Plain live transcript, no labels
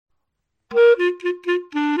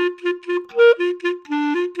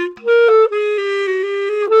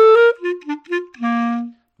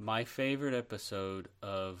my favorite episode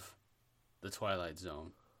of The Twilight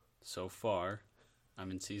Zone so far.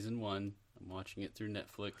 I'm in season 1. I'm watching it through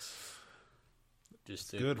Netflix.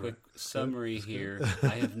 Just a quick summary here. I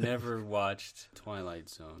have never watched Twilight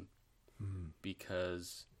Zone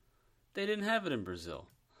because they didn't have it in Brazil.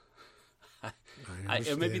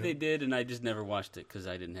 Maybe they did, and I just never watched it because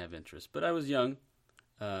I didn't have interest. But I was young.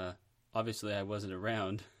 Obviously, I wasn't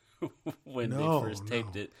around when they first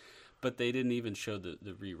taped it. But they didn't even show the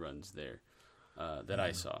reruns there that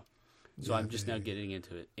I saw. So I'm just now getting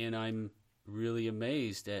into it. And I'm really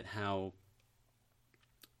amazed at how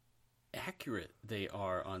accurate they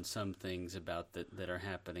are on some things about that are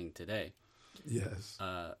happening today. Yes.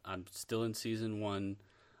 I'm still in season 1.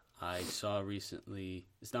 I saw recently,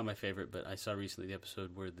 it's not my favorite, but I saw recently the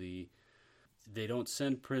episode where they don't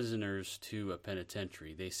send prisoners to a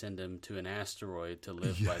penitentiary. They send them to an asteroid to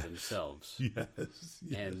live by themselves. Yes.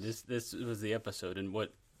 And this was the episode. And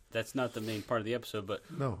that's not the main part of the episode, but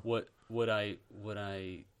what I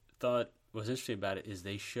thought was interesting about it is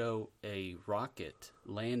they show a rocket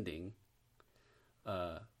landing.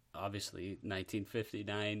 Obviously,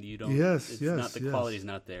 1959. You don't. The quality's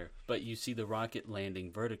not there, but you see the rocket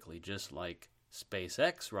landing vertically, just like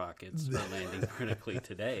SpaceX rockets are landing vertically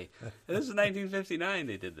today. And this is 1959.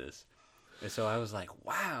 They did this, and so I was like,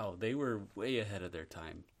 "Wow, they were way ahead of their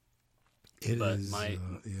time."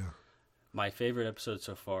 My favorite episode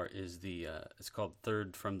so far is it's called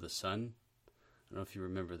Third from the Sun. I don't know if you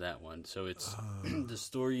remember that one. So it's the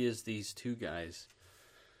story is these two guys.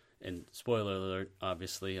 And spoiler alert,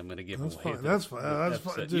 obviously, I'm going to give away. That's fine.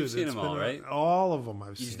 Dude, you've seen them all, right? All of them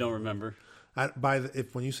I've seen. You just don't remember?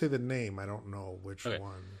 When you say the name, I don't know which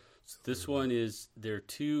one. So this one is, they're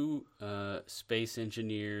two space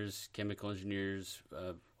engineers, chemical engineers.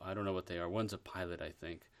 I don't know what they are. One's a pilot, I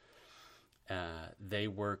think. They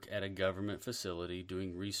work at a government facility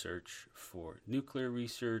doing research for nuclear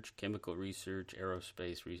research, chemical research,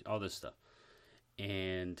 aerospace, all this stuff.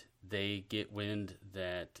 And they get wind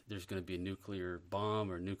that there's going to be a nuclear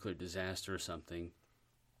bomb or nuclear disaster or something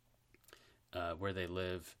where they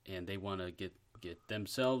live, and they want to get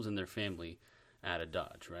themselves and their family out of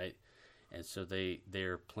Dodge, right? And so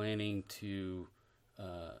they're planning to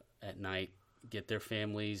at night get their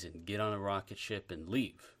families and get on a rocket ship and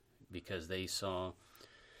leave because they saw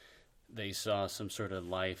some sort of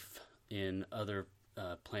life in other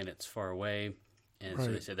planets far away. And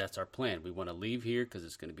so they said, that's our plan. We want to leave here because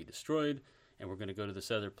it's going to be destroyed, and we're going to go to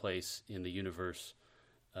this other place in the universe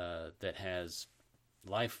that has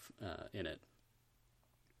life in it.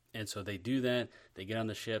 And so they do that. They get on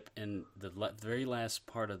the ship, and the very last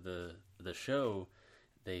part of the show,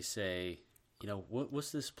 they say,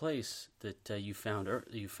 what's this place that you found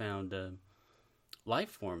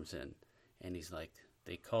life forms in? And he's like,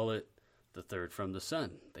 they call it the third from the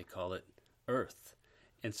sun. They call it Earth.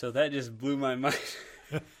 And so that just blew my mind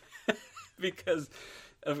because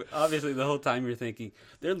obviously the whole time you're thinking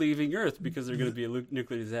they're leaving Earth because they're going to be a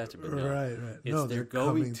nuclear disaster. But no, right. They're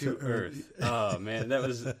going to Earth. Oh man, that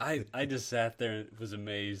was I just sat there and was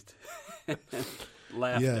amazed,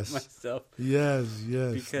 laughed at myself. Yes,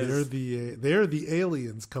 because they're the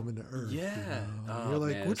aliens coming to Earth. Yeah, you're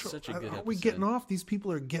like, man, such a good episode. Are we getting off? These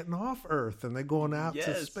people are getting off Earth and they're going out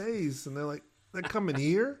to space, and they're like, they're coming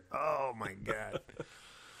here. Oh my God.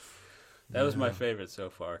 That was my favorite so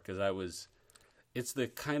far because it's the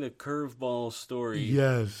kind of curveball story.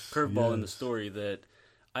 Curveball in the story that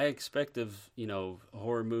I expect of,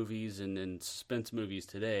 horror movies and suspense movies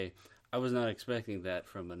today. I was not expecting that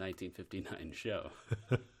from a 1959 show.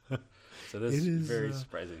 So this is very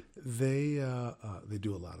surprising. They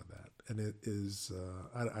do a lot of that. And it is,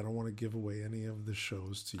 I don't want to give away any of the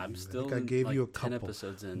shows to you. I think I gave you a couple 10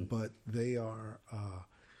 episodes in. But they are,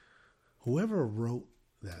 whoever wrote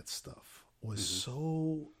that stuff was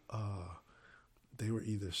so, they were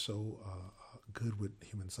either so good with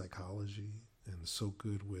human psychology and so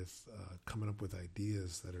good with coming up with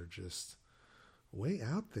ideas that are just way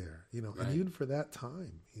out there, and even for that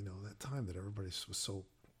time, that time that everybody was so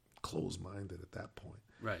closed-minded at that point.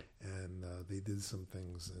 Right. And they did some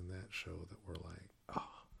things in that show that were like,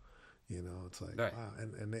 it's like, wow.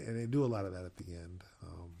 And they do a lot of that at the end.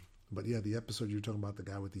 But yeah, the episode you were talking about, the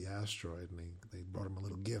guy with the asteroid, and they brought him a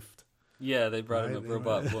little gift. Yeah, they brought him a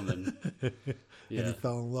robot woman. Yeah. And he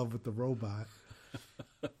fell in love with the robot.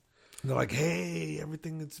 They're like, hey,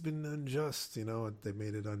 everything that's been unjust, they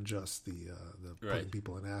made it unjust. The putting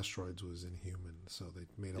people in asteroids was inhuman, so they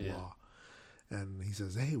made a law. And he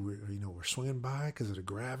says, hey, we're swinging by because of the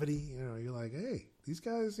gravity. You're like, hey, these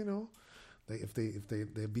guys,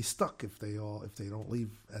 they'd be stuck if they don't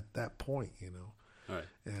leave at that point. Right.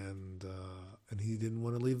 And he didn't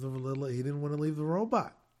want to leave the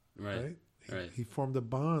robot. Right. He formed a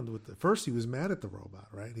bond with first he was mad at the robot,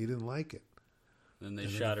 right? He didn't like it. Then they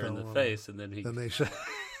shot her in the face, and then they shot.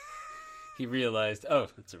 he realized, oh,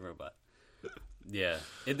 it's a robot. Yeah,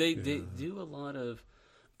 and they do a lot of.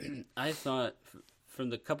 I thought from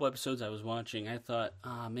the couple episodes I was watching, I thought,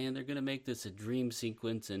 man, they're gonna make this a dream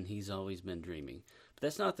sequence, and he's always been dreaming. But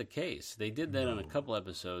that's not the case. They did that on a couple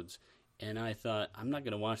episodes, and I thought, I'm not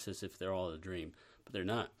gonna watch this if they're all a dream, but they're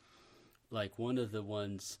not. Like one of the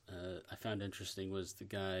ones I found interesting was the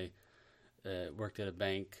guy worked at a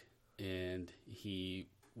bank, and he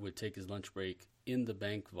would take his lunch break in the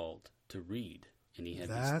bank vault to read, and he had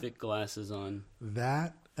these thick glasses on.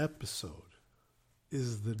 That episode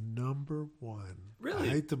is the number one. Really?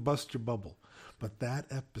 I hate to bust your bubble, but that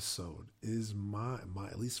episode is my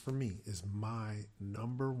at least for me, is my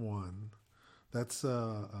number one. That's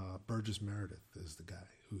Burgess Meredith is the guy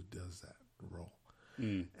who does that role.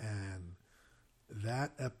 And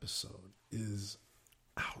that episode is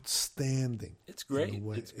outstanding. It's great.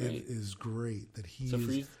 It is great that he. So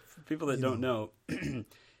for people that don't know,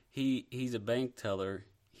 he's a bank teller.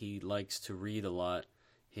 He likes to read a lot.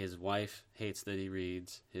 His wife hates that he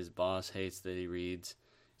reads. His boss hates that he reads.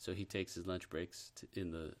 So he takes his lunch breaks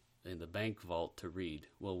in the bank vault to read.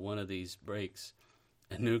 Well, one of these breaks,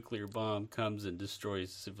 a nuclear bomb comes and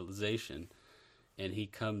destroys civilization, and he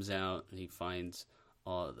comes out and he finds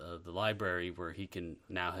the library where he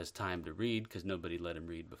now has time to read because nobody let him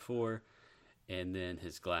read before, and then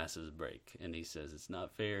his glasses break, and he says, "It's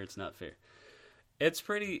not fair. It's not fair." It's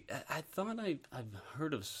pretty. I thought I've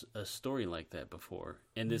heard of a story like that before,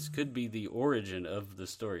 and this could be the origin of the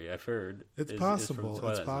story. I've heard it's possible.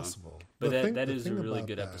 It's possible. Zone. But that is a really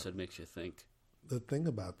good episode. Makes you think. The thing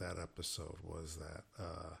about that episode was that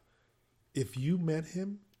if you met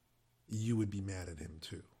him, you would be mad at him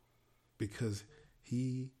too, because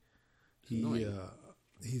he's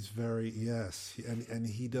very and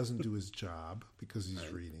he doesn't do his job because he's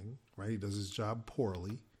reading, right? He does his job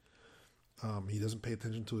poorly. He doesn't pay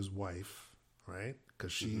attention to his wife, right?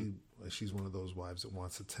 Because she's one of those wives that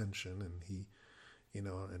wants attention, and he,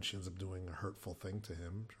 and she ends up doing a hurtful thing to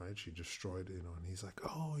him, right? She destroyed, and he's like,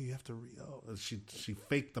 "Oh, you have to read." Oh, she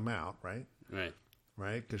faked them out, right?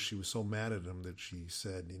 Right? Because she was so mad at him that she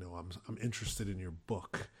said, I'm interested in your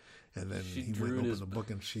book. And then he went and opened the book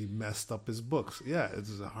and she messed up his books. Yeah, that's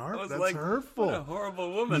hurtful. What a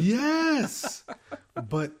horrible woman. Yes.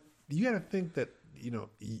 But you got to think that,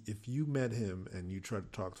 if you met him and you tried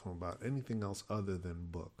to talk to him about anything else other than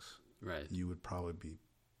books, right, you'd probably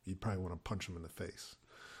want to punch him in the face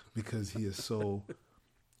because he is so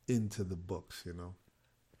into the books,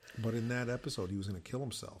 But in that episode, he was going to kill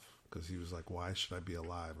himself because he was like, why should I be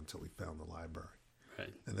alive until he found the library?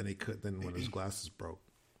 Right. And then then when his glasses broke,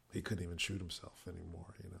 he couldn't even shoot himself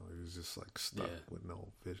anymore. He was just like stuck with no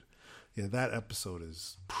vision. Yeah, that episode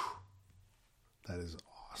is awesome.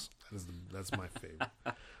 That's my favorite.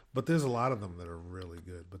 But there's a lot of them that are really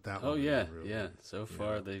good. But that one, is really good. So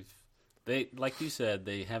far they like you said,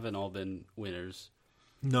 they haven't all been winners.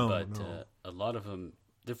 No, but a lot of them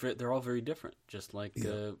they're all very different. Just like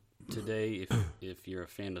today, if you're a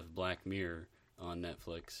fan of Black Mirror on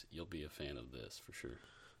Netflix, you'll be a fan of this for sure.